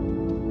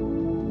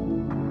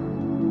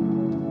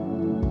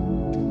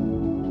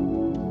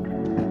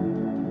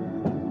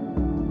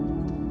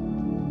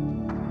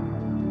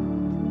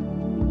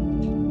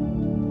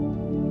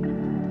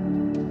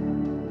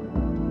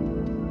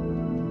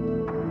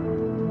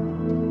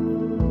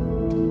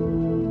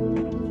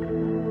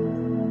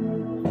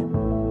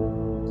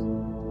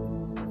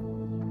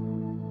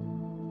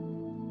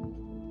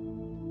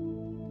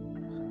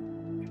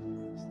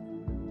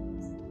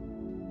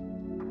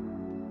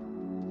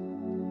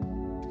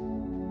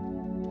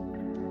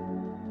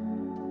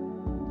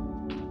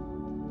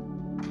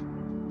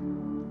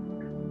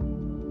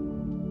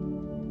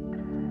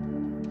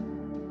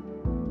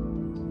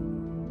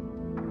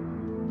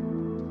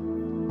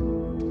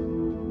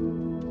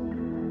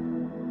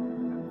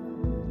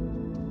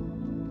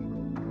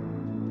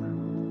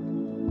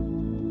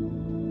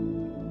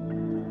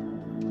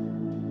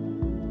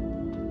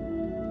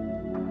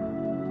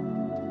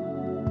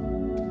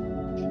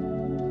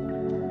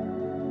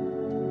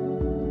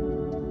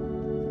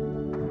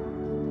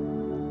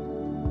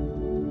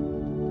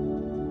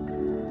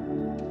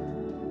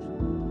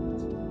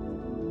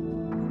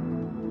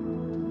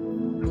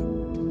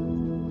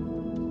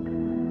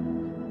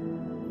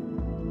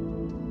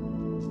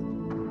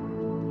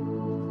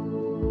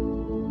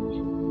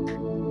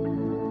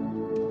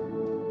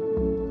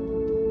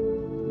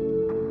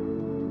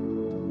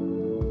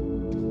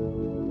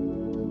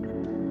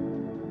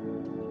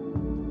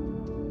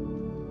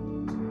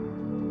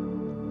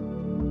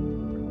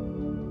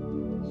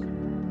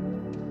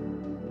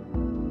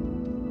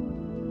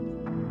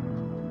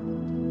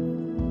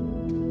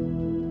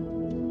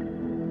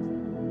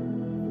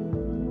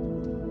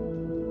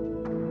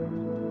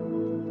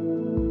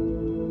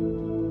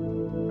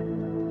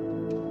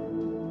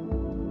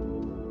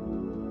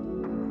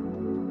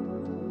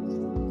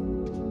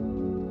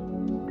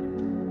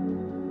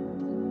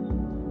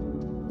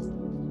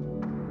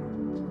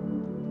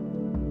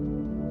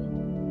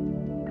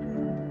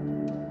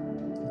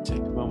 Take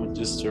a moment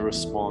just to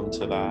respond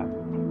to that,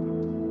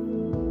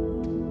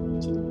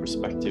 to the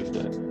perspective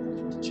that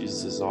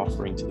Jesus is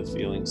offering, to the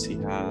feelings he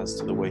has,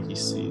 to the way he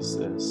sees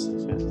this.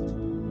 If it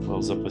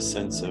wells up a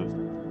sense of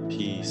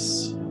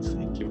peace,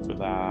 thank him for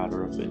that,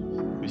 or if it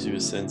gives you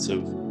a sense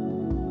of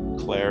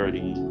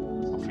clarity,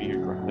 offer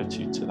your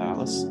gratitude to that.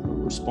 Let's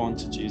respond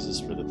to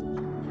Jesus for the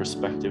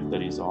perspective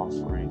that he's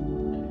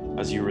offering.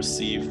 As you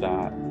receive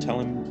that, tell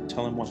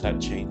him what that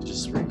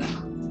changes for you.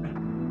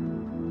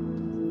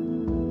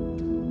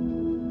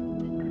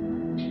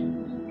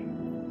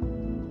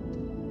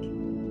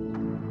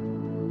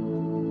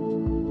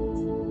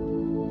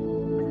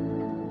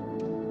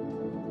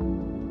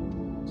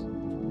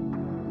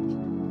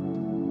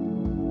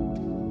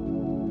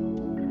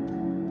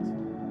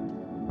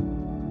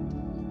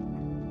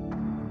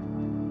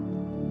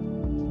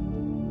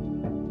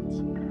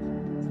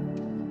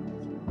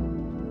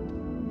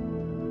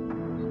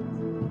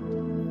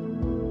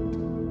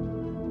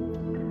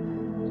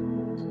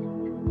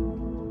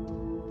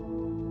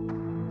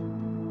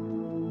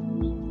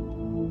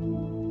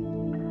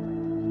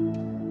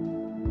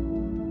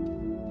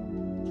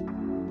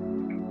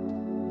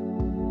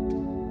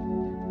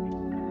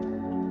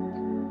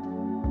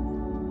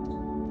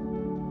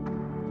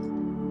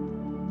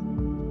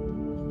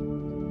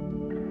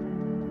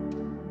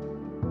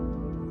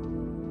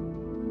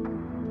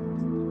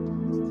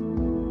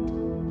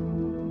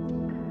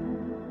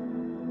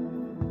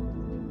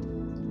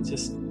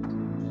 Just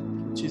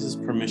give Jesus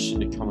permission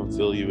to come and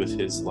fill you with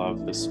his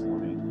love this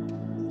morning.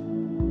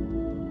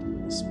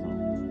 This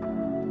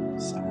moment.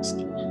 Just ask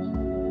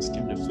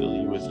him to fill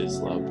you with his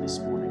love this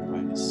morning by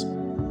his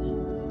Spirit.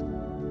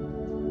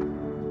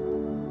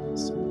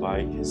 Just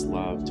invite his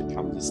love to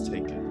come just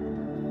take a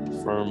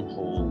firm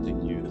hold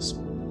in you this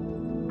morning.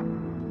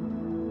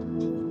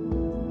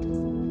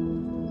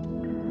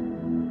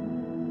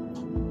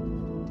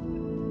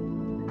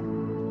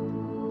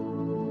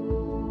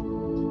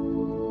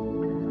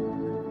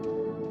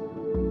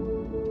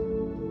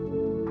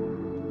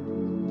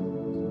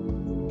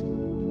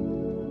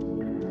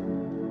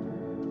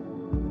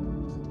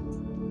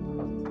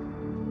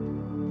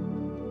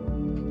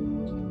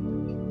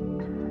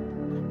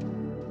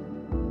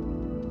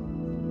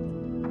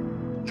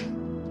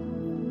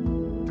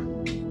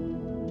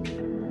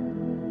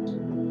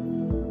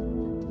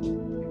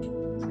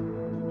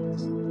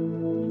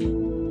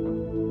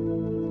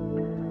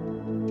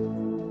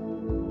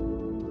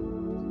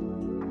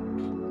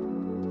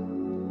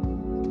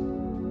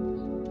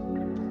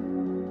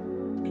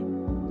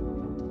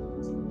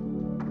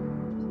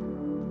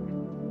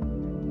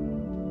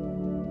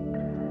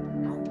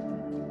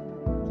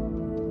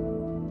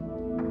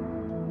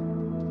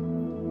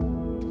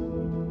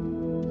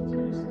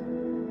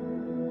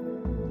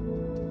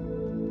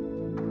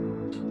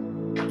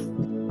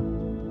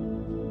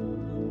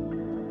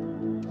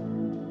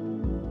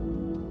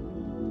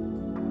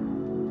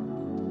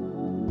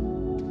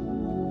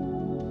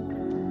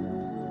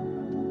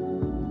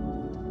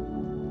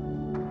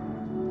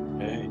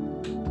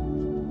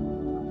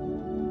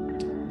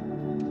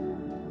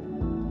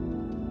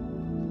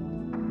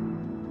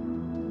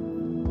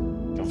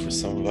 For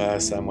some of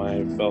us, that might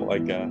have felt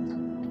like a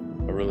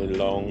really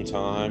long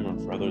time, or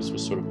for others,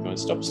 was sort of going,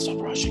 stop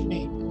rushing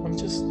me. I'm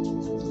just,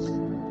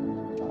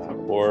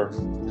 or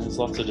there's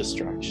lots of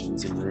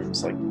distractions in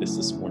rooms like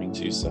this morning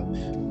too. So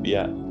be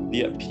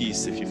at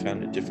peace if you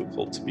found it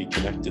difficult to be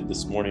connected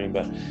this morning.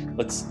 But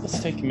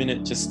let's take a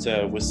minute just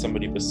with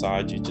somebody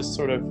beside you, just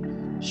sort of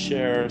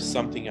share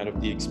something out of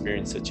the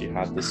experience that you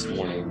had this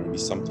morning. Maybe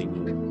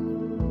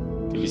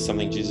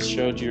something Jesus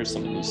showed you, or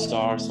something you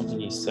saw, or something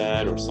he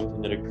said, or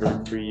something that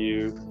occurred for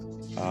you.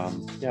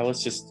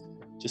 Let's just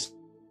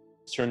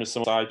turn to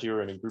someone beside you,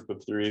 or in a group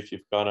of three if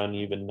you've got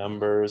uneven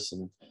numbers,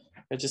 and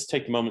just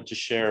take a moment to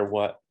share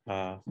what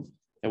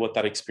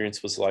that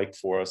experience was like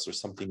for us, or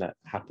something that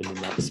happened in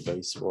that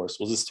space for us.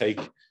 We'll just take.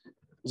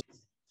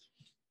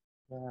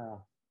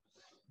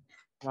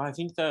 I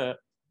think the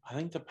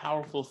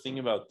powerful thing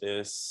about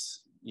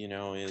this,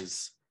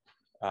 is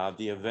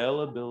the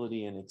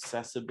availability and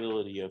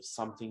accessibility of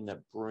something that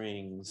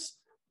brings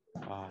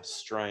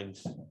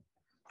strength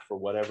for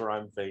whatever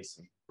I'm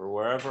facing, for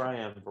wherever I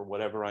am, for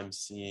whatever I'm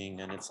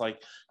seeing. And it's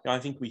like, I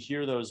think we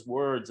hear those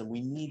words, and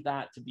we need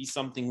that to be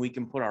something we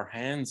can put our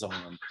hands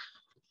on.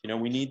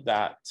 We need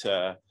that.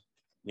 I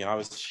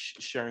was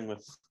sharing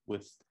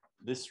with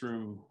this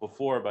room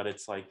before, but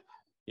it's like,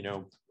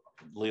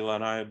 Leela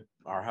and I,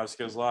 our house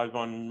goes live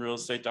on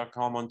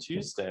realestate.com on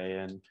Tuesday.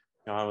 And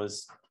I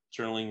was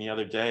journaling the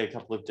other day, a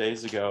couple of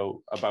days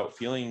ago, about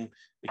feeling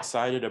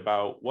excited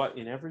about what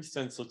in every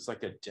sense looks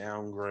like a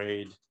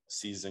downgrade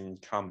season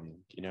coming,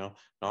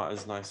 not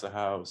as nice a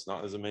house,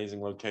 not as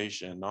amazing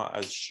location, not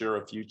as sure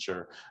a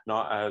future,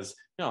 not as,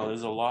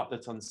 there's a lot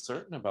that's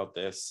uncertain about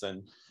this.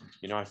 And,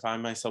 I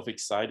find myself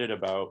excited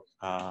about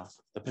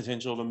the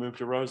potential to move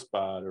to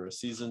Rosebud, or a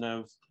season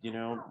of,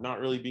 not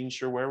really being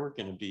sure where we're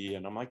going to be.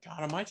 And I'm like,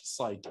 God, am I just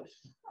like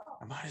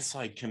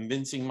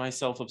convincing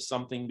myself of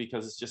something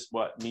because it's just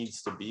what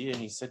needs to be?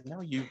 And he said,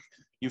 no,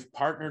 you've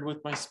partnered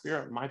with my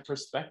spirit, my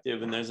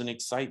perspective, and there's an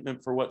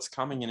excitement for what's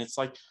coming. And it's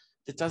like,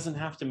 it doesn't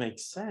have to make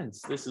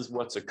sense. This is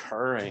what's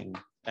occurring.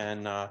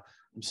 And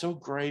I'm so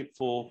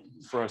grateful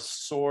for a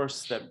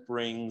source that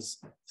brings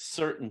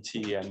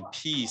certainty and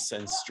peace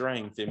and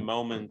strength in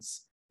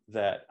moments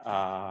that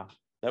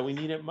we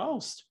need it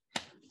most.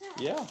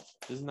 Yeah,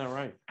 isn't that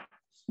right?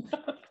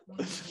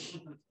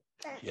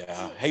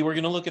 Yeah. Hey, we're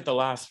going to look at the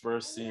last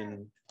verse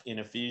in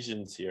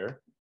Ephesians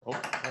here. Oh,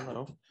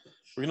 hello.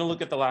 We're going to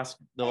look at the last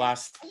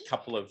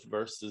couple of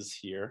verses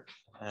here,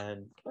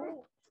 and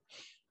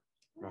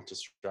not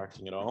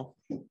distracting at all,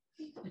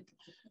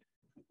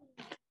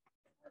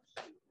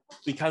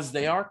 because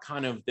they are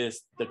kind of the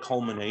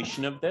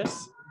culmination of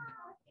this.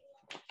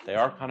 They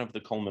are kind of the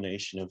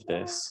culmination of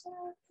this.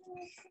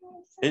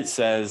 It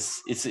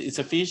says, it's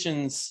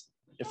Ephesians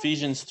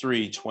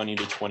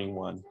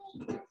 3:20-21.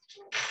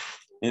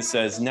 It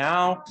says,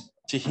 now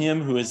to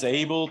him who is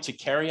able to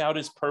carry out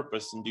his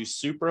purpose and do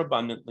super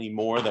abundantly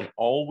more than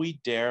all we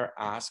dare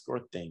ask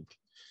or think,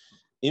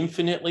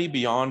 infinitely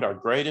beyond our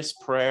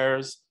greatest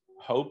prayers,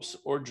 hopes,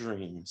 or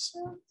dreams,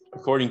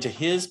 according to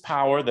his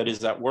power that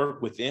is at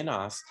work within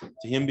us,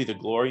 to him be the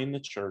glory in the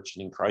church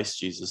and in Christ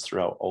Jesus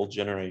throughout all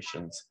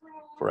generations,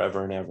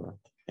 forever and ever.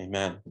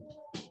 Amen.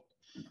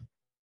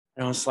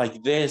 It's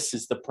like, this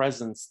is the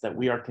presence that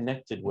we are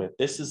connected with.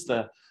 This is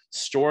the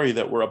story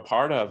that we're a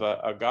part of,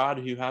 a God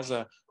who has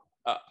a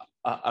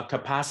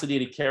capacity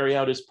to carry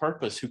out his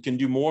purpose, who can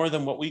do more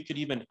than what we could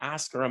even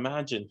ask or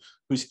imagine,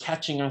 who's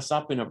catching us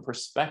up in a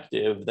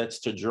perspective that's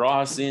to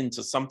draw us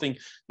into something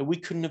that we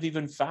couldn't have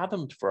even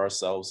fathomed for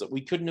ourselves, that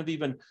we couldn't have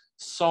even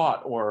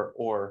sought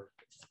or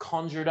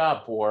conjured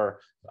up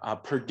or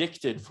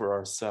predicted for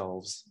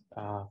ourselves.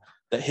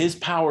 That his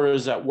power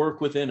is at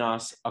work within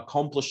us,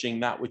 accomplishing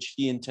that which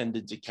he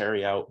intended to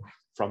carry out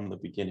from the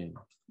beginning.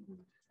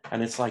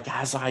 And it's like,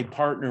 as I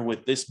partner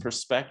with this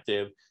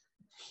perspective,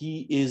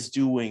 he is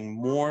doing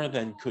more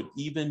than could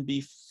even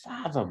be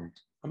fathomed.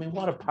 I mean,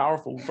 what a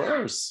powerful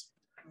verse.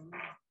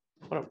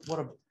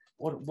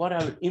 What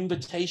an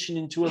invitation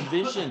into a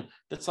vision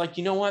that's like,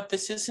 you know what?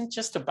 This isn't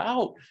just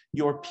about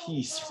your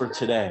peace for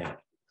today.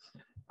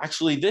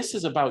 Actually, this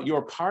is about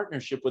your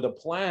partnership with a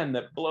plan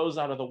that blows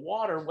out of the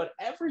water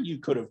whatever you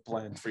could have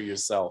planned for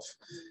yourself.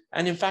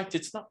 And in fact,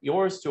 it's not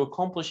yours to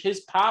accomplish.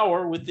 His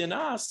power within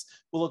us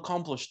will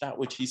accomplish that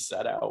which he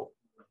set out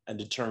and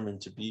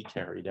determined to be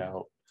carried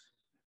out.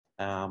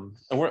 And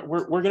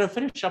we're going to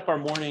finish up our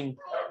morning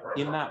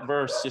in that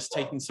verse, just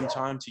taking some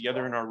time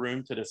together in our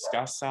room to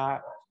discuss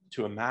that,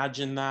 to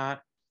imagine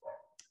that,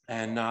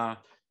 and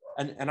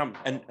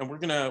we're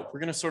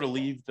gonna sort of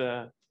leave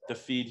the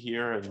feed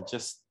here and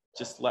just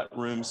let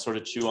room sort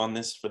of chew on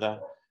this for the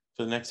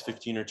next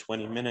 15 or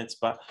 20 minutes.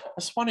 But I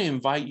just want to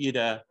invite you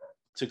to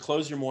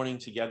close your morning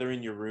together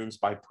in your rooms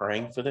by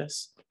praying for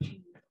this.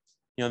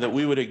 That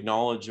we would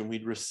acknowledge and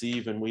we'd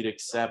receive and we'd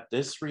accept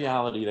this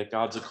reality that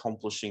God's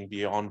accomplishing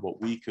beyond what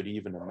we could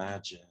even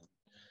imagine.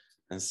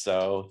 And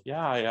so,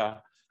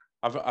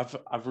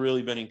 I've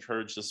really been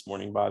encouraged this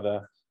morning by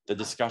the the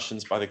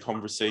discussions, by the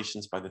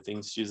conversations, by the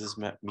things Jesus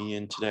met me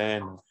in today,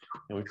 and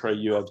we pray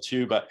you have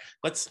too. But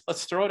let's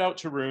throw it out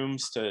to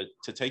rooms to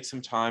take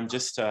some time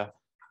just to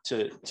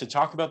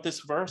talk about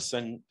this verse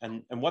and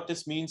what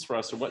this means for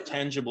us, or what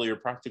tangibly or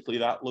practically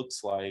that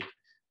looks like.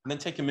 And then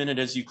take a minute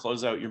as you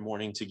close out your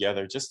morning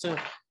together, just to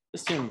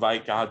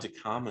invite God to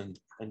come and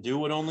do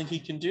what only he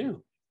can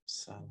do.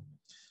 So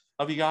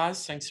love you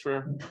guys. Thanks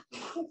for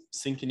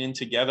sinking in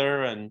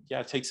together, and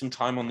yeah, take some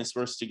time on this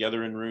verse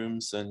together in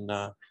rooms, and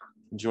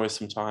enjoy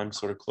some time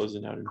sort of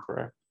closing out in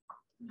prayer.